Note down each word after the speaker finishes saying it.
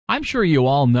I'm sure you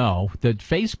all know that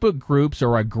Facebook groups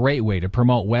are a great way to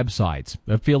promote websites,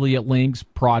 affiliate links,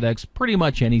 products, pretty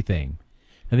much anything.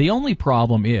 Now, the only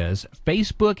problem is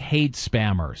Facebook hates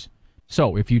spammers.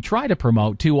 So if you try to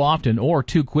promote too often or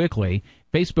too quickly,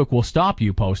 Facebook will stop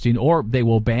you posting or they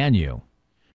will ban you.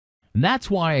 And that's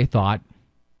why I thought,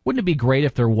 wouldn't it be great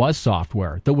if there was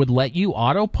software that would let you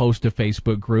auto-post to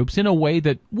Facebook groups in a way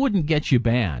that wouldn't get you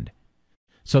banned?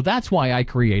 So that's why I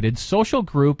created Social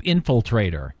Group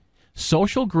Infiltrator.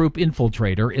 Social Group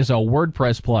Infiltrator is a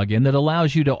WordPress plugin that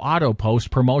allows you to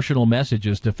auto-post promotional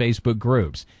messages to Facebook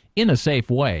groups in a safe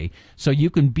way so you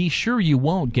can be sure you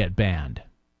won't get banned.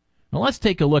 Now let's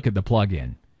take a look at the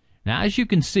plugin. Now as you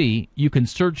can see, you can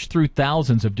search through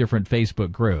thousands of different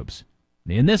Facebook groups.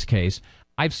 In this case,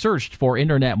 I've searched for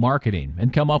internet marketing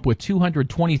and come up with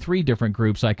 223 different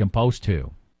groups I can post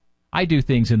to. I do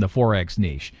things in the Forex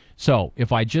niche, so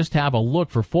if I just have a look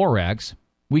for Forex,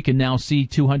 we can now see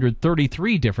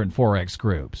 233 different Forex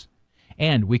groups.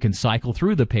 And we can cycle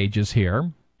through the pages here,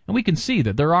 and we can see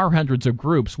that there are hundreds of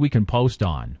groups we can post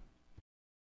on.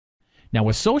 Now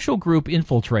with Social Group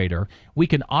Infiltrator, we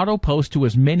can auto-post to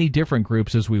as many different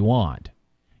groups as we want.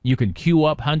 You can queue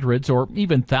up hundreds or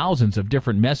even thousands of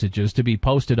different messages to be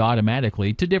posted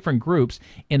automatically to different groups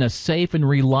in a safe and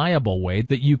reliable way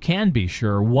that you can be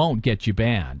sure won't get you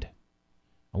banned.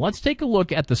 Let's take a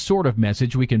look at the sort of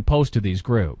message we can post to these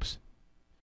groups.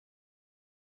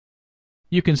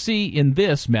 You can see in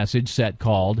this message set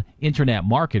called Internet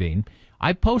Marketing,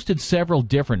 I've posted several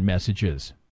different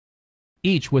messages,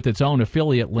 each with its own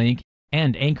affiliate link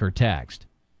and anchor text.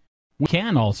 We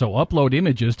can also upload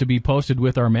images to be posted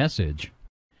with our message.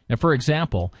 Now, for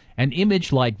example, an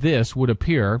image like this would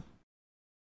appear,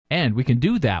 and we can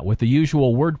do that with the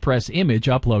usual WordPress image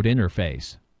upload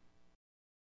interface.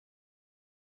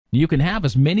 You can have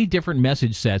as many different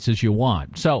message sets as you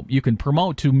want, so you can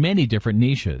promote to many different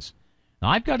niches. Now,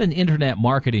 I've got an internet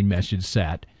marketing message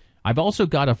set. I've also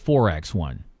got a Forex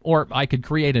one, or I could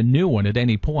create a new one at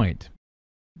any point,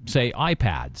 say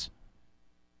iPads.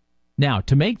 Now,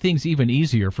 to make things even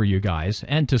easier for you guys,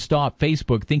 and to stop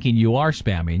Facebook thinking you are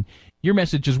spamming, your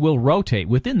messages will rotate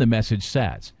within the message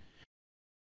sets.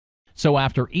 So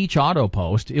after each auto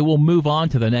post, it will move on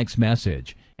to the next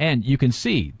message. And you can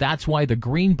see that's why the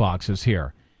green box is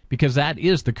here, because that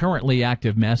is the currently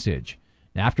active message.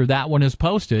 After that one is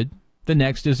posted, the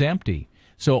next is empty.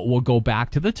 So it will go back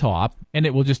to the top, and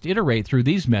it will just iterate through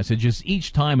these messages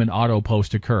each time an auto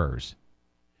post occurs.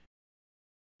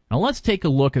 Now let's take a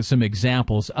look at some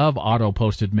examples of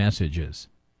auto-posted messages.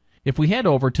 If we head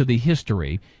over to the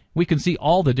history, we can see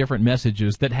all the different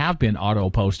messages that have been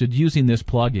auto-posted using this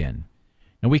plugin.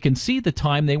 Now we can see the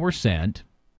time they were sent,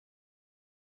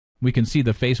 we can see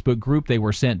the Facebook group they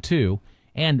were sent to,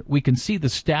 and we can see the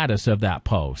status of that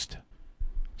post.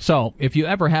 So, if you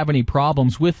ever have any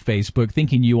problems with Facebook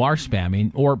thinking you are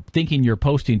spamming or thinking you're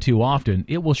posting too often,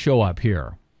 it will show up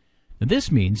here. Now,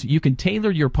 this means you can tailor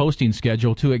your posting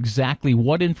schedule to exactly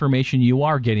what information you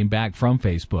are getting back from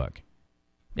Facebook.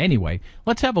 Anyway,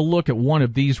 let's have a look at one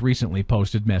of these recently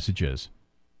posted messages.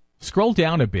 Scroll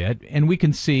down a bit and we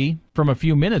can see, from a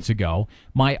few minutes ago,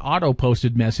 my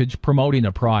auto-posted message promoting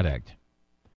a product.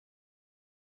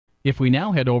 If we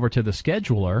now head over to the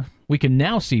scheduler, we can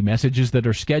now see messages that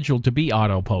are scheduled to be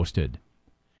auto-posted.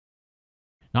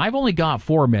 Now, I've only got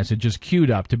 4 messages queued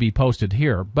up to be posted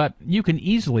here, but you can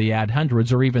easily add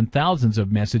hundreds or even thousands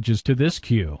of messages to this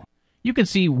queue. You can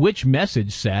see which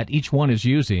message set each one is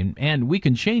using, and we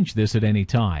can change this at any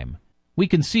time. We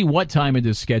can see what time it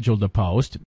is scheduled to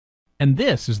post, and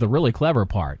this is the really clever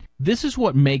part. This is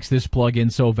what makes this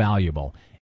plugin so valuable.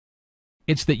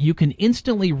 It's that you can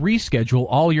instantly reschedule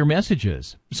all your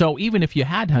messages. So even if you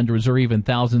had hundreds or even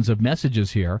thousands of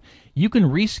messages here, you can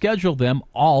reschedule them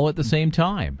all at the same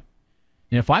time.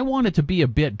 And if I wanted to be a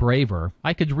bit braver,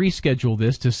 I could reschedule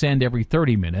this to send every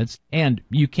 30 minutes, and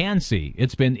you can see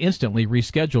it's been instantly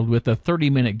rescheduled with a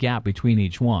 30-minute gap between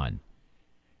each one.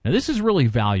 Now this is really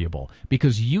valuable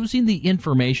because using the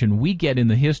information we get in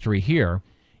the history here,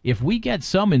 if we get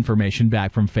some information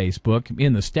back from Facebook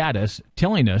in the status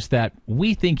telling us that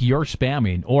we think you're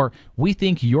spamming or we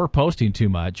think you're posting too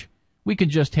much, we can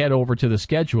just head over to the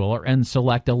scheduler and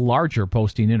select a larger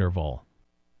posting interval.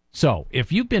 So,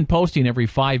 if you've been posting every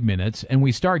 5 minutes and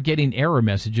we start getting error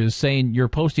messages saying you're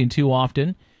posting too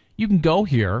often, you can go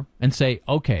here and say,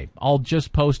 okay, I'll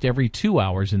just post every 2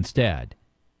 hours instead.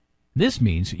 This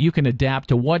means you can adapt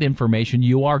to what information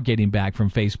you are getting back from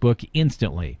Facebook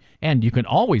instantly, and you can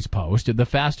always post at the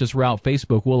fastest route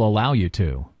Facebook will allow you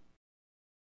to.